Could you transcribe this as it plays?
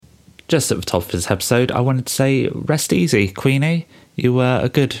just at the top of this episode, I wanted to say rest easy, Queenie. You were a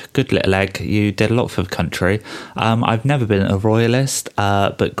good little egg. You did a lot for the country. I've never been a royalist,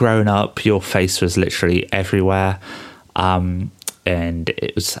 but growing up, your face was literally everywhere. And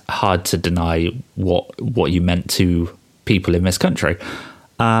it was hard to deny what you meant to people in this country.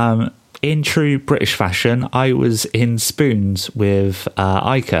 In true British fashion, I was in spoons with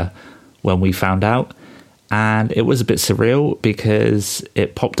Ica when we found out. And it was a bit surreal because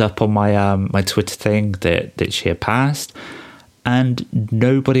it popped up on my my Twitter thing that she had passed, and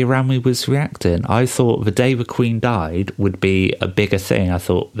nobody around me was reacting. I thought the day the Queen died would be a bigger thing. I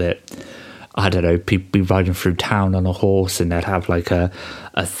thought that, I don't know, people be riding through town on a horse and they'd have like a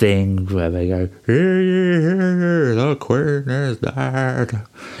thing where they go, the Queen is dead.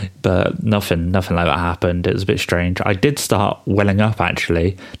 But nothing like that happened. It was a bit strange. I did start welling up,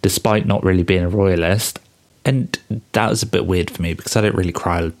 actually, despite not really being a royalist. And that was a bit weird for me because I don't really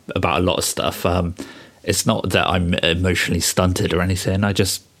cry about a lot of stuff. It's not that I'm emotionally stunted or anything. I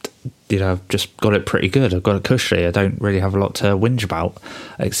just, I've just got it pretty good. I've got it cushy. I don't really have a lot to whinge about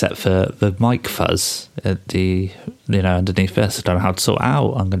except for the mic fuzz at the, underneath this. I don't know how to sort it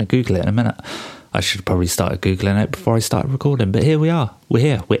out. I'm going to Google it in a minute. I should have probably started Googling it before I started recording. But here we are. We're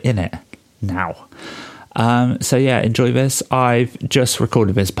here. We're in it now. So yeah, enjoy this. I've just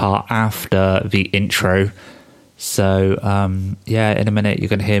recorded this part after the intro. So yeah, in a minute you're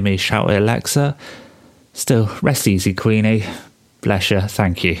going to hear me shout at Alexa. Still, rest easy, Queenie. Bless you.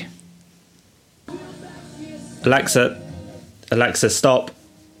 Thank you. Alexa, stop.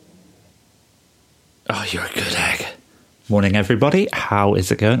 Oh, you're a good egg. Morning, everybody. How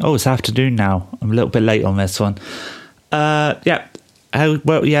is it going? Oh, it's afternoon now. I'm a little bit late on this one. Yeah.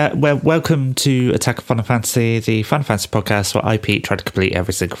 Welcome to Attack of Final Fantasy, the Final Fantasy podcast where I, Pete, try to complete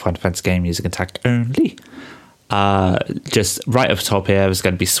every single Final Fantasy game using attack only. Just right up top here, there's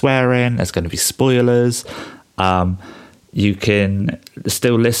going to be swearing, there's going to be spoilers. You can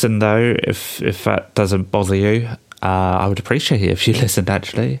still listen, though, if that doesn't bother you. I would appreciate it if you listened,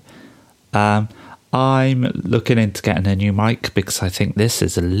 actually. I'm looking into getting a new mic because I think this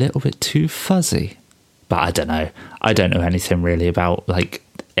is a little bit too fuzzy. But I don't know. I don't know anything really about like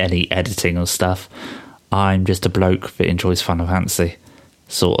any editing or stuff. I'm just a bloke that enjoys Final Fantasy,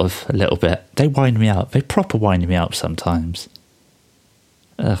 sort of, a little bit. They wind me up. They proper wind me up sometimes.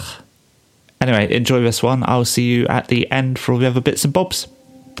 Ugh. Anyway, enjoy this one. I'll see you at the end for all the other bits and bobs.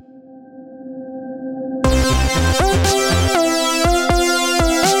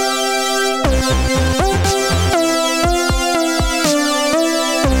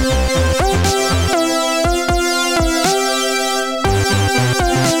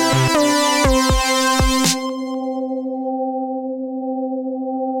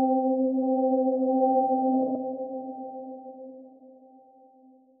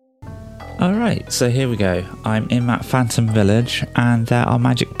 Alright, so here we go. I'm in that Phantom Village and there are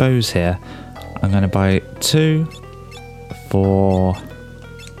magic bows here. I'm going to buy 2 for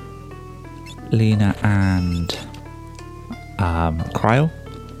Lena and Kryl.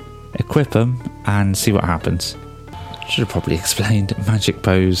 Equip them and see what happens. Should have probably explained. Magic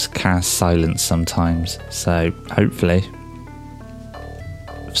bows cast silence sometimes, so hopefully.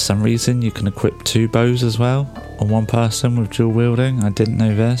 For some reason you can equip 2 bows as well on one person with dual wielding. I didn't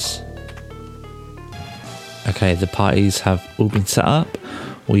know this. Okay, the parties have all been set up.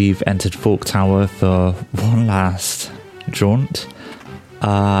 We've entered Fork Tower for one last jaunt.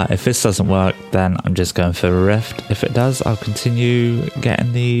 If this doesn't work, then I'm just going for a rift. If it does, I'll continue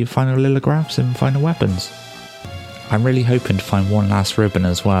getting the final lilligraphs and final weapons. I'm really hoping to find one last ribbon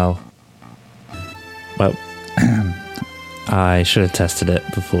as well. Well, I should have tested it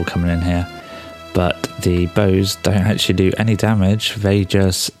before coming in here. But the bows don't actually do any damage. They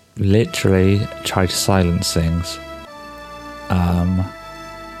just literally try to silence things. I'm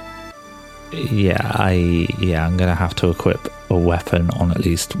gonna have to equip a weapon on at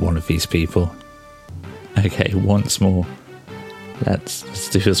least one of these people. Okay, once more. Let's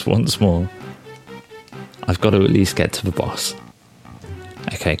do this once more. I've got to at least get to the boss.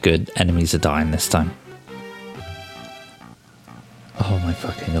 Okay, good. Enemies are dying this time. Oh my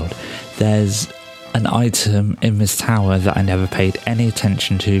fucking god. There's an item in this tower that I never paid any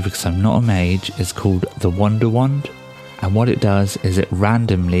attention to because I'm not a mage. It's called the Wonder Wand, and what it does is it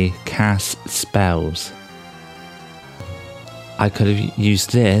randomly casts spells. I could have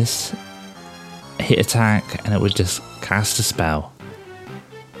used this, hit attack, and it would just cast a spell.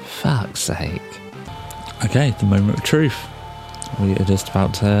 Fuck's sake. Okay, the moment of truth. We are just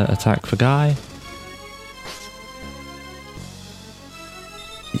about to attack the guy.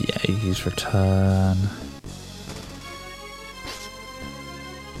 Yeah, use return.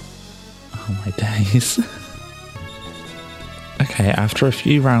 Oh my days. Okay, after a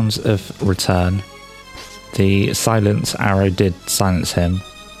few rounds of return, the silence arrow did silence him,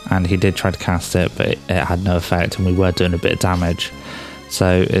 and he did try to cast it, but it had no effect, and we were doing a bit of damage.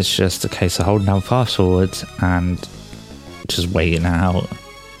 So it's just a case of holding down fast forwards and just waiting out.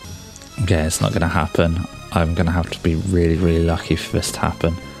 Okay, it's not going to happen. I'm going to have to be really, really lucky for this to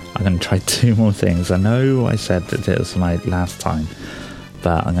happen. I'm going to try 2 more things. I know I said that it was my last time,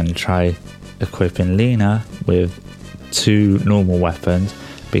 but I'm going to try equipping Lena with 2 normal weapons,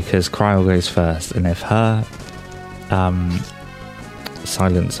 because Cryle goes first, and if her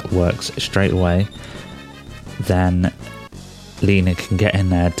silence works straight away, then Lena can get in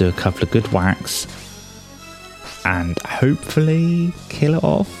there, do a couple of good whacks, and hopefully kill it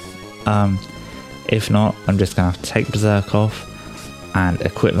off. If not, I'm just going to have to take Berserk off and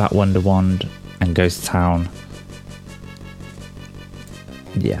equip that Wonder Wand and go to town.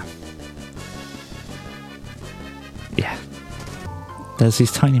 Yeah. There's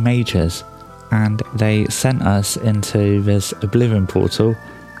these tiny mages, and they sent us into this Oblivion portal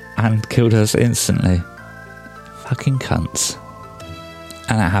and killed us instantly. Fucking cunts.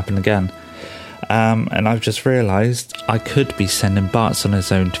 And it happened again. And I've just realised I could be sending Bartz on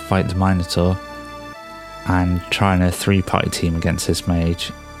his own to fight the Minotaur and trying a 3-party team against this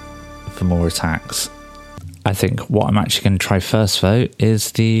mage for more attacks. I think what I'm actually going to try first though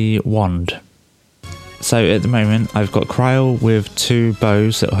is the wand. So at the moment I've got Cryle with 2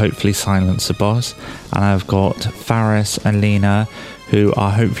 bows that will hopefully silence the boss, and I've got Faris and Lena who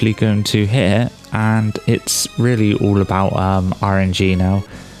are hopefully going to hit it, and it's really all about RNG now.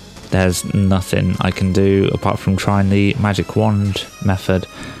 There's nothing I can do apart from trying the magic wand method,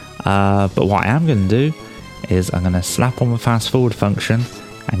 but what I am going to do is I'm going to slap on the fast forward function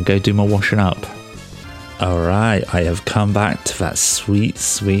and go do my washing up. Alright, I have come back to that sweet,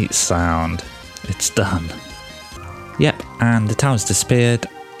 sweet sound. It's done. Yep, and the tower's disappeared,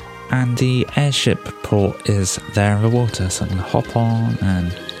 and the airship port is there in the water, so I'm going to hop on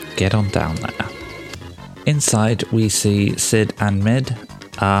and get on down there. Inside we see Sid and Mid,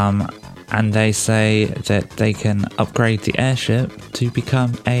 and they say that they can upgrade the airship to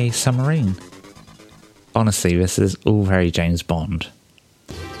become a submarine. Honestly, this is all very James Bond.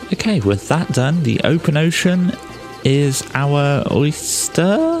 Okay, with that done, the open ocean is our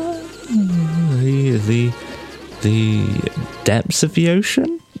oyster. The depths of the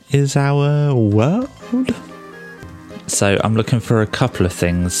ocean is our world. So I'm looking for a couple of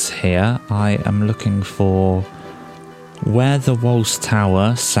things here. I am looking for where the Walls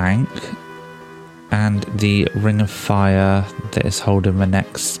Tower sank and the Ring of Fire that is holding the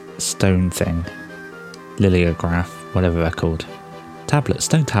next stone thing. Liliograph, whatever they're called. Tablet,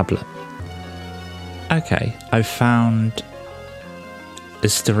 stone tablet. Okay, I've found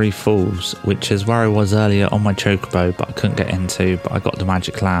Istery Falls, which is where I was earlier on my Chocobo, but I couldn't get into, but I got the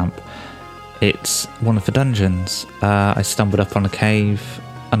magic lamp. It's one of the dungeons. I stumbled up on a cave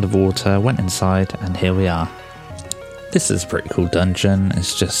underwater, went inside, and here we are. This is a pretty cool dungeon.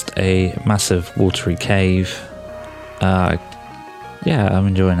 It's just a massive watery cave. Yeah, I'm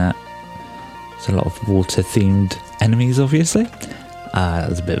enjoying it. There's a lot of water themed enemies, obviously. That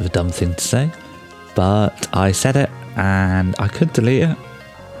was a bit of a dumb thing to say, but I said it and I could delete it,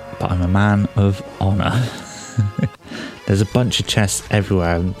 but I'm a man of honour. There's a bunch of chests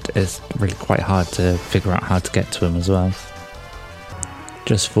everywhere, and it's really quite hard to figure out how to get to them as well.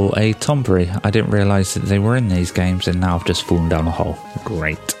 Just for a Tombury. I didn't realise that they were in these games, and now I've just fallen down a hole.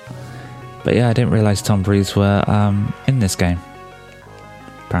 Great. But yeah, I didn't realise Tomburys were in this game.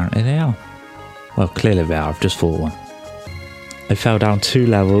 Apparently they are. Well, clearly they are. I've just fought one. I fell down 2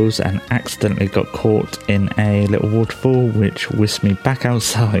 levels and accidentally got caught in a little waterfall, which whisked me back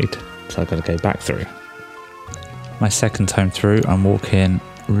outside. So I've got to go back through. My second time through, I'm walking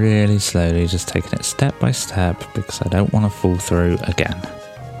really slowly, just taking it step by step because I don't want to fall through again.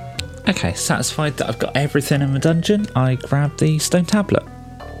 Okay, satisfied that I've got everything in the dungeon, I grab the stone tablet.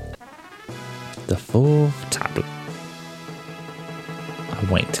 The 4th tablet.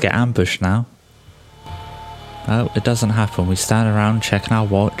 I wait to get ambushed now. Oh, it doesn't happen. We stand around checking our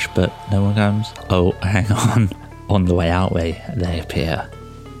watch, but no one comes. Oh, hang on. On the way out, they appear.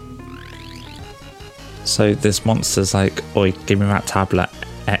 So this monster's like, oi, give me that tablet.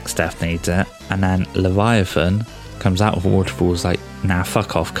 X-Death needs it. And then Leviathan comes out of the waterfalls like, nah,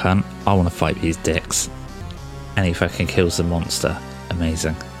 fuck off, cunt. I want to fight these dicks. And he fucking kills the monster.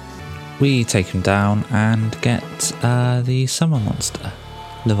 Amazing. We take him down and get the summer monster,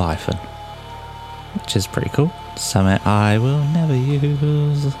 Leviathan. Which is pretty cool. Summit I will never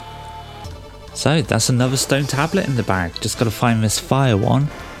use. So that's another stone tablet in the bag. Just got to find this fire one.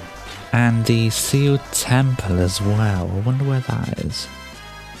 And the sealed temple as well. I wonder where that is.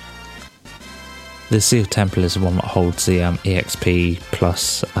 The sealed temple is the one that holds the EXP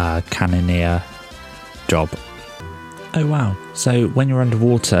plus Cannoneer job. Oh wow, so when you're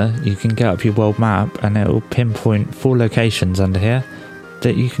underwater you can get up your world map and it will pinpoint 4 locations under here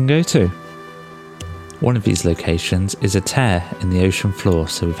that you can go to. One of these locations is a tear in the ocean floor,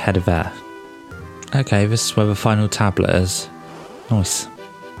 so we've headed there. Okay, this is where the final tablet is. Nice.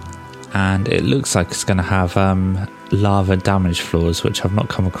 And it looks like it's going to have lava damage floors, which I've not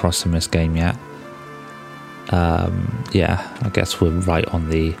come across in this game yet. Yeah, I guess we're right on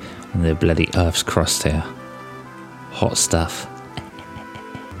the bloody Earth's crust here. Hot stuff.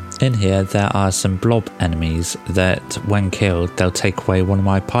 In here there are some blob enemies that when killed they'll take away one of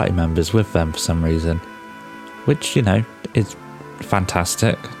my party members with them for some reason, which, you know, is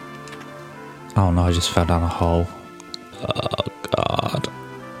fantastic. Oh no, I just fell down a hole. Oh god.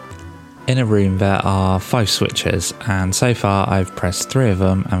 In a room there are 5 switches, and so far I've pressed 3 of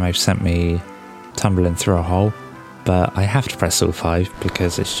them and they've sent me tumbling through a hole, but I have to press all 5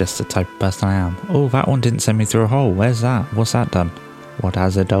 because it's just the type of person I am. Oh, that one didn't send me through a hole. Where's that? What's that done? What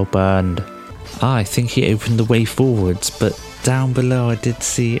has it opened? Ah, I think he opened the way forwards, but down below I did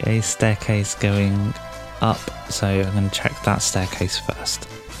see a staircase going up, so I'm going to check that staircase first.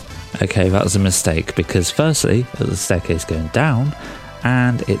 Okay, that was a mistake, because firstly there was a staircase going down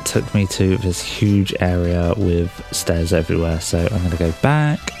and it took me to this huge area with stairs everywhere, so I'm going to go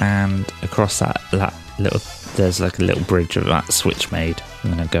back and across that little, there's like a little bridge of that switch made.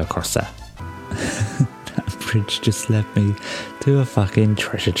 I'm going to go across there. That bridge just led me to a fucking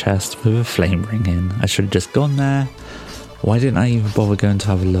treasure chest with a flame ring in. I should have just gone there. Why didn't I even bother going to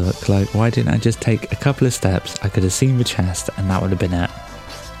have a look? Like, why didn't I just take a couple of steps? I could have seen the chest and that would have been it.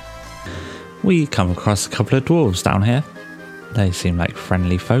 We come across a couple of dwarves down here. They seem like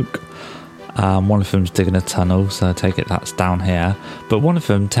friendly folk. One of them's digging a tunnel, so I take it that's down here. But one of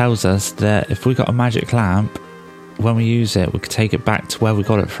them tells us that if we got a magic lamp, when we use it, we could take it back to where we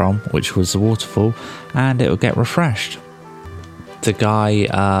got it from, which was the waterfall, and it will get refreshed. The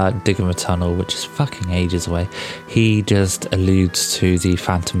guy digging the tunnel, which is fucking ages away, he just alludes to the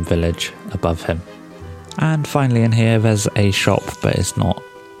Phantom Village above him. And finally in here there's a shop, but it's not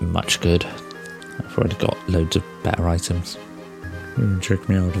much good. I've already got loads of better items. Check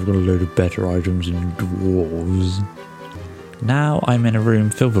me out, I've got a load of better items than dwarves. Now I'm in a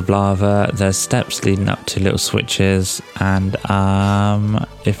room filled with lava. There's steps leading up to little switches, and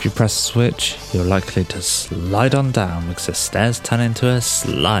if you press a switch you're likely to slide on down because the stairs turn into a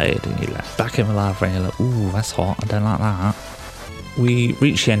slide and you let back in the lava and you're like, ooh, that's hot, I don't like that. We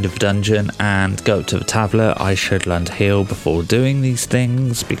reach the end of the dungeon and go up to the tablet. I should learn to heal before doing these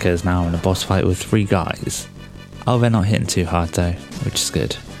things because now I'm in a boss fight with 3 guys. Oh, they're not hitting too hard though, which is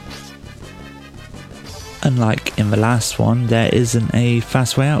good. Unlike in the last one, there isn't a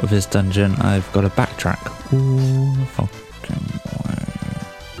fast way out of this dungeon. I've got to backtrack. Ooh, fucking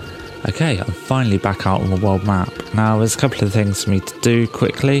way. Okay, I'm finally back out on the world map. Now, there's a couple of things for me to do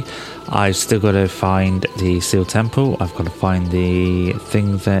quickly. I've still got to find the sealed temple. I've got to find the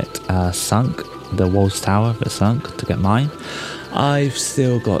thing that sunk, the walls tower that sunk to get mine. I've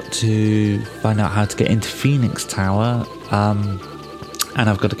still got to find out how to get into Phoenix Tower. And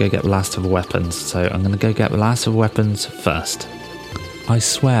I've got to go get the last of the weapons, so I'm going to go get the last of the weapons first. I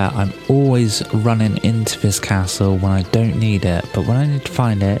swear I'm always running into this castle when I don't need it, but when I need to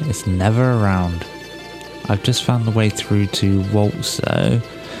find it, it's never around. I've just found the way through to Waltz though,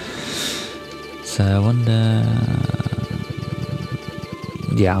 so I wonder...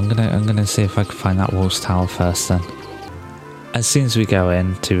 Yeah, I'm gonna see if I can find that Waltz Tower first then. As soon as we go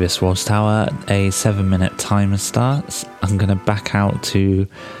into this Waltz Tower, a 7-minute timer starts. I'm going to back out to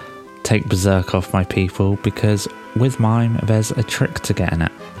take Berserk off my people because with mime there's a trick to getting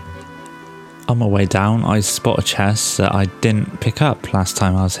it. On my way down I spot a chest that I didn't pick up last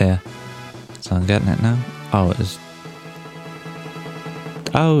time I was here. So I'm getting it now. Oh,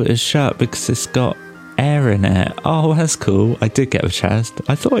 it's shut because it's got air in it. Oh, that's cool. I did get a chest.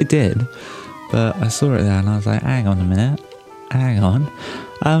 I thought I did, but I saw it there and I was like, hang on a minute. Hang on.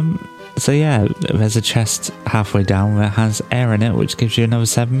 So yeah, there's a chest halfway down that has air in it, which gives you another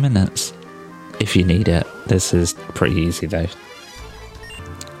 7 minutes. If you need it. This is pretty easy though.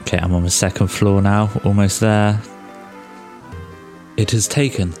 Okay, I'm on the 2nd floor now, almost there. It has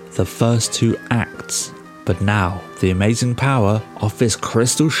taken the first 2 acts, but now the amazing power of this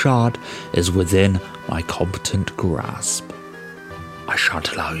crystal shard is within my competent grasp. I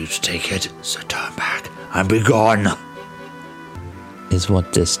shan't allow you to take it, so turn back and be gone. Is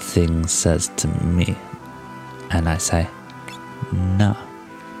what this thing says to me. And I say, no.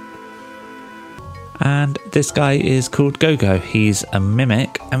 And this guy is called Gogo. He's a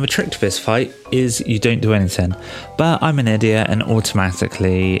mimic, and the trick to this fight is you don't do anything. But I'm an idiot and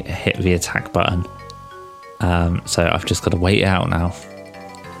automatically hit the attack button. So I've just got to wait it out now.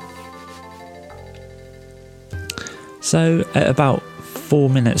 So at about 4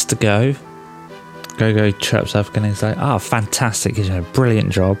 minutes to go, Gogo chirps up and he's like, fantastic, he's doing a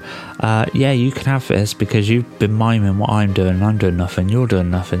brilliant job. Yeah, you can have this because you've been miming what I'm doing and I'm doing nothing, you're doing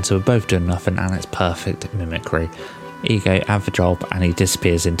nothing, so we're both doing nothing, and it's perfect mimicry. Here you go, have the job, and he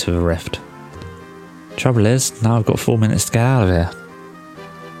disappears into the rift. Trouble is, now I've got 4 minutes to get out of here.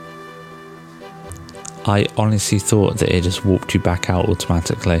 I honestly thought that it just warped you back out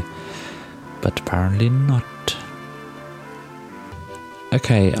automatically, but apparently not.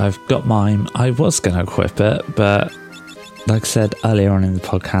 Okay, I've got mine. I was going to equip it, but like I said earlier on in the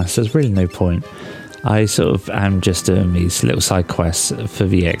podcast, there's really no point. I sort of am just doing these little side quests for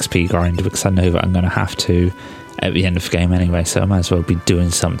the XP grind because I know that I'm going to have to at the end of the game anyway, so I might as well be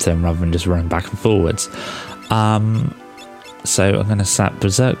doing something rather than just running back and forwards. So I'm going to slap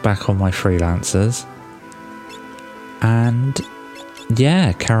Berserk back on my freelancers and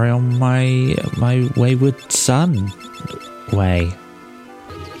yeah, carry on my wayward son way.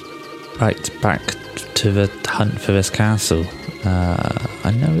 Right, back to the hunt for this castle.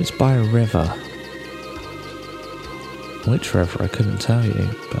 I know it's by a river. Which river? I couldn't tell you,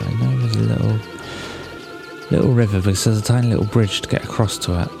 but I know there's a little river because there's a tiny little bridge to get across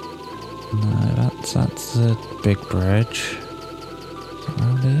to it. No, that's a big bridge.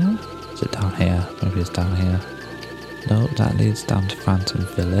 Around here? Is it down here? Maybe it's down here. No, that leads down to Phantom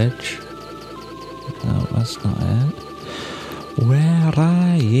Village. No, that's not it. Where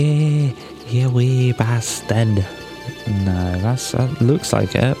are ye, you wee bastard? No, that looks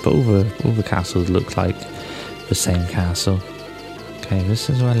like it, but all the castles look like the same castle. Okay, this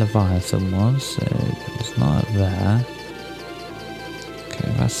is where Leviathan was, so it's not up there.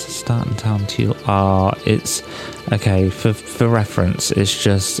 Okay, that's the starting town to it's okay, for reference, it's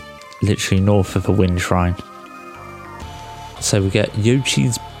just literally north of the Wind Shrine. So we get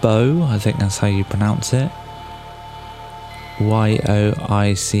Yoichi's Bow, I think that's how you pronounce it. Yoichis.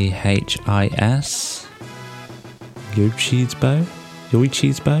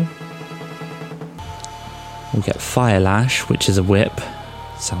 Yoichi's Bow. We get Fire Lash, which is a whip.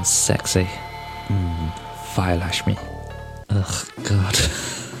 Sounds sexy. Fire Lash me. Ugh, God.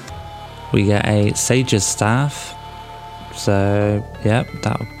 We get a Sage's Staff. So, yeah,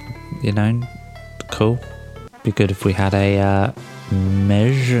 that, cool. Be good if we had a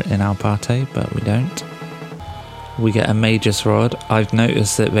Mage in our party, but we don't. We get a Magus Rod. I've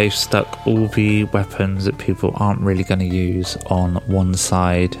noticed that they've stuck all the weapons that people aren't really going to use on one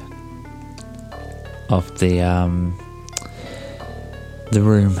side of the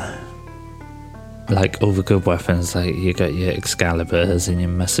room. Like all the good weapons, like you got your Excaliburs and your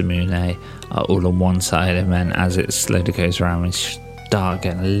Masamune are all on one side, and then as it slowly goes around, we start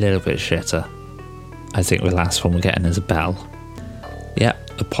getting a little bit shitter. I think the last one we're getting is a bell.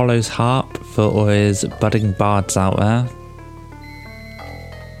 Yep, Apollo's Harp for all his budding bards out there.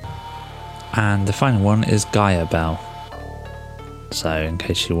 And the final one is Gaia Bell. So in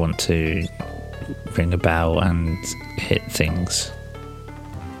case you want to ring a bell and hit things.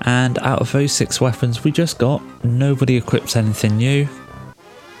 And out of those 6 weapons we just got, nobody equips anything new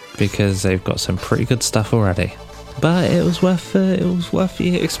because they've got some pretty good stuff already. But it was worth the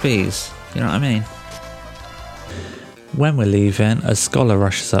XPs, you know what I mean? When we're leaving, a scholar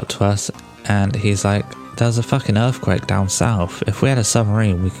rushes up to us and he's like, there's a fucking earthquake down south. If we had a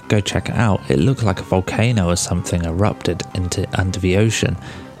submarine, we could go check it out. It looked like a volcano or something erupted under the ocean.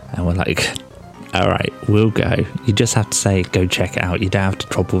 And we're like, alright, we'll go. You just have to say, go check it out. You don't have to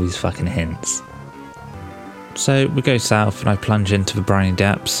drop all these fucking hints. So we go south and I plunge into the briny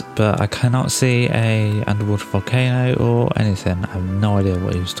depths, but I cannot see a underwater volcano or anything. I have no idea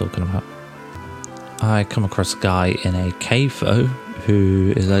what he was talking about. I come across a guy in a cave though,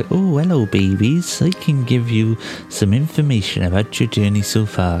 who is like, oh, hello babies, I can give you some information about your journey so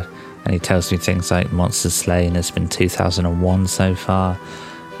far. And he tells me things like monsters slain has been 2001 so far,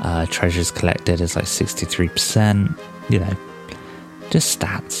 treasures collected is like 63%, just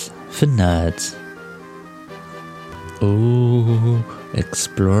stats for nerds. Oh,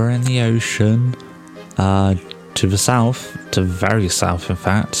 exploring the ocean. To the south, to the very south in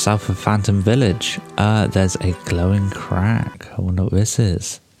fact, south of Phantom Village, there's a glowing crack. I wonder what this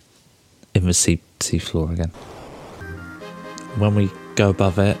is. In the sea floor again. When we go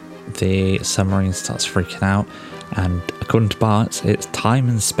above it, the submarine starts freaking out, and according to Bart, it's time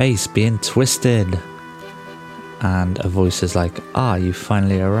and space being twisted. and a voice is like, you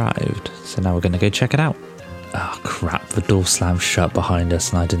finally arrived. So now we're going to go check it out. Oh crap, the door slammed shut behind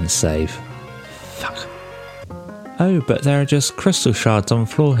us and I didn't save. Fuck. Oh, but there are just crystal shards on the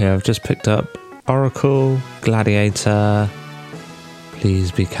floor here. I've just picked up Oracle, Gladiator.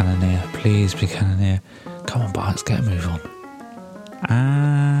 Please be Cannoneer, please be Cannoneer. Come on, Bart, let's get a move on.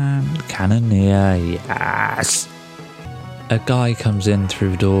 And Cannoneer, yes! A guy comes in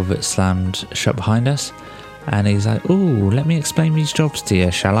through the door that slammed shut behind us, and he's like, "Ooh, let me explain these jobs to you,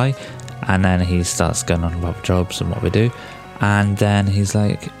 shall I?" And then he starts going on about jobs and what we do. And then he's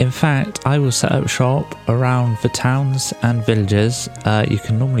like, "In fact, I will set up shop around the towns and villages. You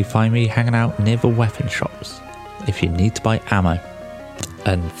can normally find me hanging out near the weapon shops if you need to buy ammo."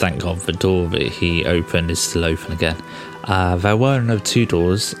 And thank God the door that he opened is still open again. There were another 2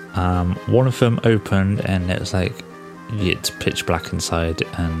 doors. One of them opened and it was like, it's pitch black inside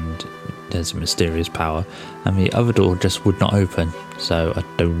and there's a mysterious power, and the other door just would not open, so I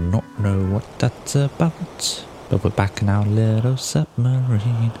do not know what that's about, but we're back in our little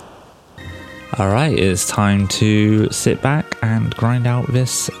submarine. Alright, it's time to sit back and grind out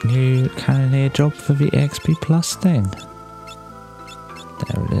this new Cannoneer job for the EXP Plus thing.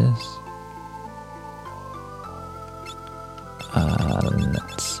 There it is.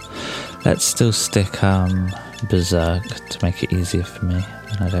 Let's still stick Berserk to make it easier for me,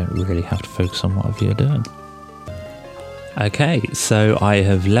 and I don't really have to focus on whatever you're doing. Okay, so I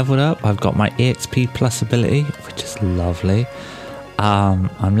have leveled up. I've got my EXP Plus ability, which is lovely.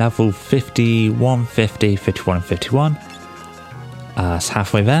 I'm level 51, 50, 51 and 51. It's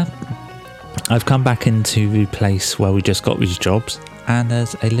halfway there. I've come back into the place where we just got these jobs, and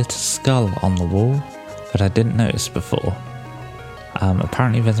there's a little skull on the wall that I didn't notice before.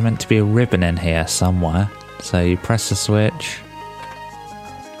 Apparently there's meant to be a ribbon in here somewhere. So you press the switch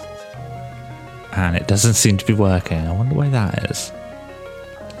and it doesn't seem to be working. I wonder why that is.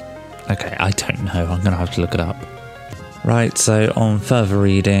 Okay, I don't know. I'm going to have to look it up. Right, so on further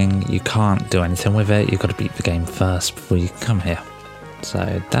reading, you can't do anything with it. You've got to beat the game first before you can come here.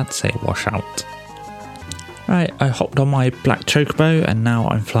 So that's a washout. Right, I hopped on my black chocobo and now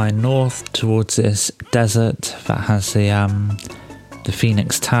I'm flying north towards this desert that has the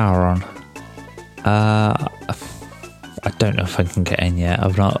Phoenix Tower on. I don't know if I can get in yet.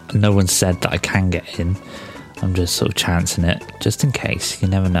 No one said that I can get in. I'm just sort of chancing it, just in case. You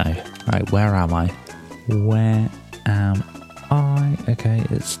never know. Right, where am I? Where am I? Okay,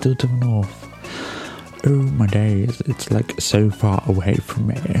 it's still to the north. Oh my days, it's like so far away from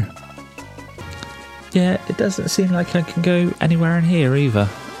me. Yeah, it doesn't seem like I can go anywhere in here either.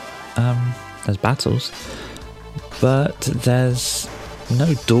 There's battles, but there's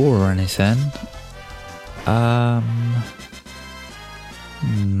no door or anything. I'm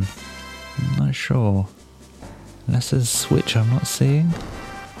not sure. Unless there's a switch I'm not seeing.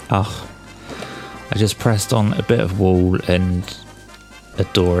 Oh, I just pressed on a bit of wall and a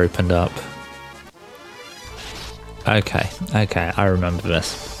door opened up. Okay, I remember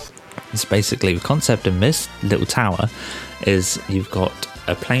this. It's basically the concept in this little tower is you've got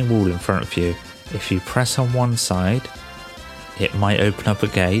a plain wall in front of you. If you press on one side, it might open up a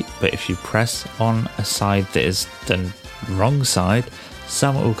gate, but if you press on a side that is the wrong side,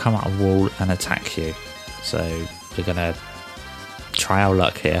 someone will come out of the wall and attack you. So we're gonna try our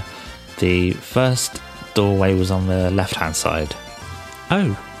luck here. The first doorway was on the left hand side.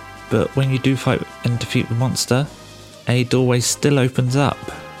 Oh, but when you do fight and defeat the monster, a doorway still opens up.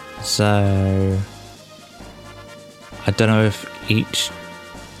 So I don't know if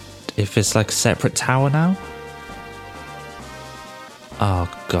it's like a separate tower now. Oh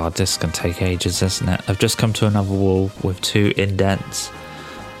god, this is going to take ages, isn't it? I've just come to another wall with 2 indents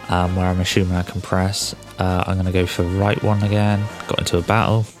where I'm assuming I can press. I'm going to go for the right one again. Got into a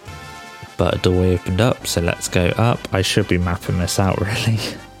battle, but a doorway opened up, so let's go up. I should be mapping this out, really.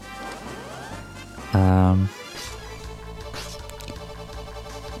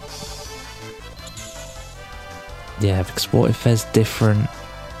 Yeah, because what if there's different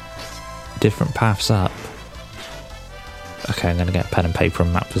paths up? Okay, I'm going to get pen and paper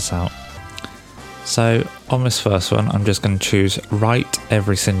and map this out. So on this first one, I'm just going to choose right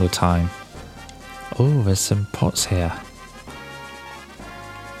every single time. Oh, there's some pots here.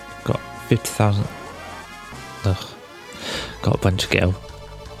 Got 50,000. Ugh. Got a bunch of gil.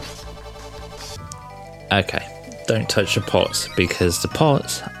 Okay, don't touch the pots because the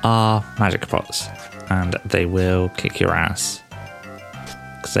pots are magic pots and they will kick your ass.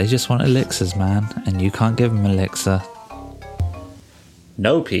 Because they just want elixirs, man, and you can't give them elixir.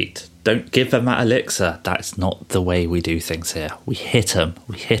 No, Pete, don't give them that elixir. That's not the way we do things here. We hit them.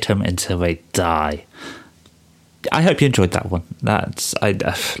 We hit them until they die. I hope you enjoyed that one. Like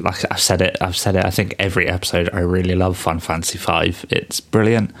I've said it. I think every episode. I really love Final Fantasy V. It's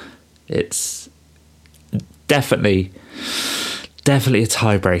brilliant. It's definitely a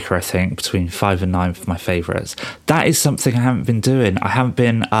tiebreaker, I think, between 5 and 9 for my favourites. That is something I haven't been doing. I haven't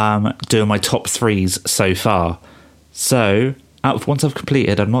been doing my top 3s so far. So, out of ones I've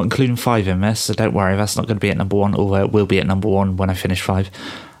completed, I'm not including 5 in this, so don't worry, that's not going to be at number 1, although it will be at number 1 when I finish 5.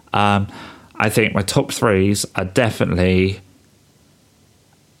 I think my top 3s are definitely...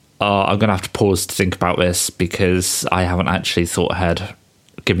 I'm going to have to pause to think about this because I haven't actually thought ahead.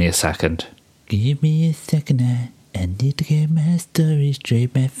 Give me a second. Give me a second, I need to get my story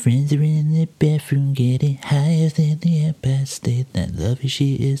straight. My friends are in the bathroom getting higher than the Empire State. That lovely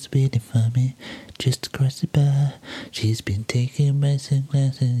she is waiting for me just across the bar. She's been taking my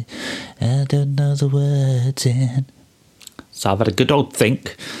sunglasses. I don't know the words. And so I've had a good old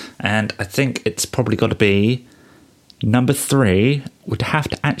think, and I think it's probably got to be number 3 would have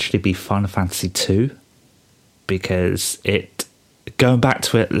to actually be Final Fantasy 2, because going back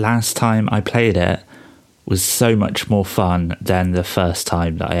to it last time I played it was so much more fun than the first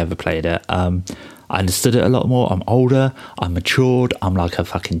time that I ever played it. I understood it a lot more. I'm older, I'm matured, I'm like a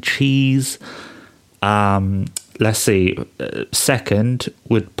fucking cheese. Let's see, second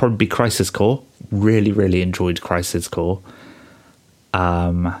would probably be Crisis Core. Really enjoyed Crisis Core.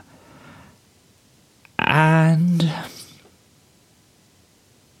 And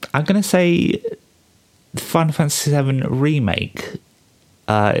I'm going to say Final Fantasy VII Remake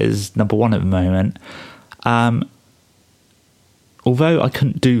is number 1 at the moment. Although I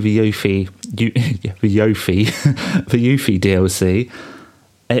couldn't do the Yuffie DLC,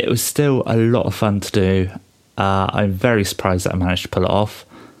 it was still a lot of fun to do. I'm very surprised that I managed to pull it off,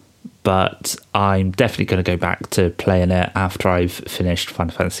 but I'm definitely going to go back to playing it after I've finished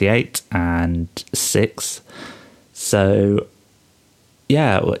Final Fantasy 8 and 6. So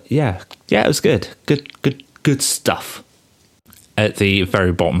yeah, it was good stuff. At the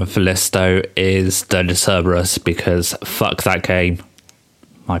very bottom of the list, though, is Dirge Cerberus, because fuck that game.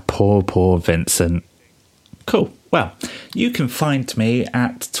 My poor Vincent. Cool. Well, you can find me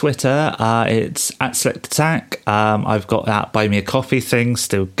at Twitter. It's at Select Attack. I've got that Buy Me a Coffee thing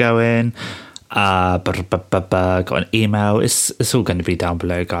still going. Got an email. It's all going to be down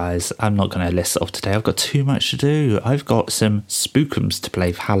below, guys. I'm not going to list it off today. I've got too much to do. I've got some spookums to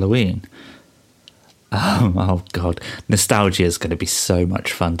play for Halloween. Oh god, nostalgia is going to be so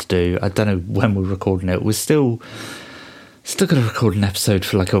much fun to do. I don't know when we're recording it. We're still going to record an episode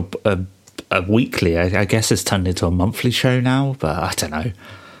for like a weekly. I guess it's turned into a monthly show now, but I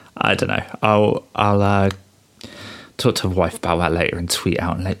don't know. I'll talk to my wife about that later and tweet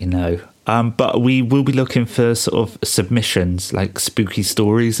out and let you know. But we will be looking for sort of submissions, like spooky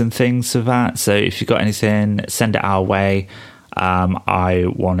stories and things of that. So if you've got anything, send it our way. I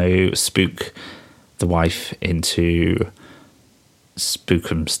want to spook the wife into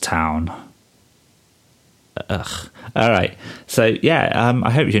Spookums Town. Ugh. All right. So yeah, I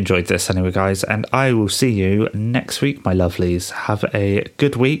hope you enjoyed this anyway, guys, and I will see you next week, my lovelies. Have a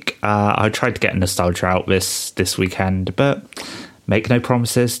good week. I tried to get nostalgia out this weekend, but make no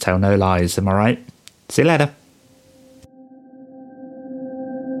promises, tell no lies. Am I right? See you later.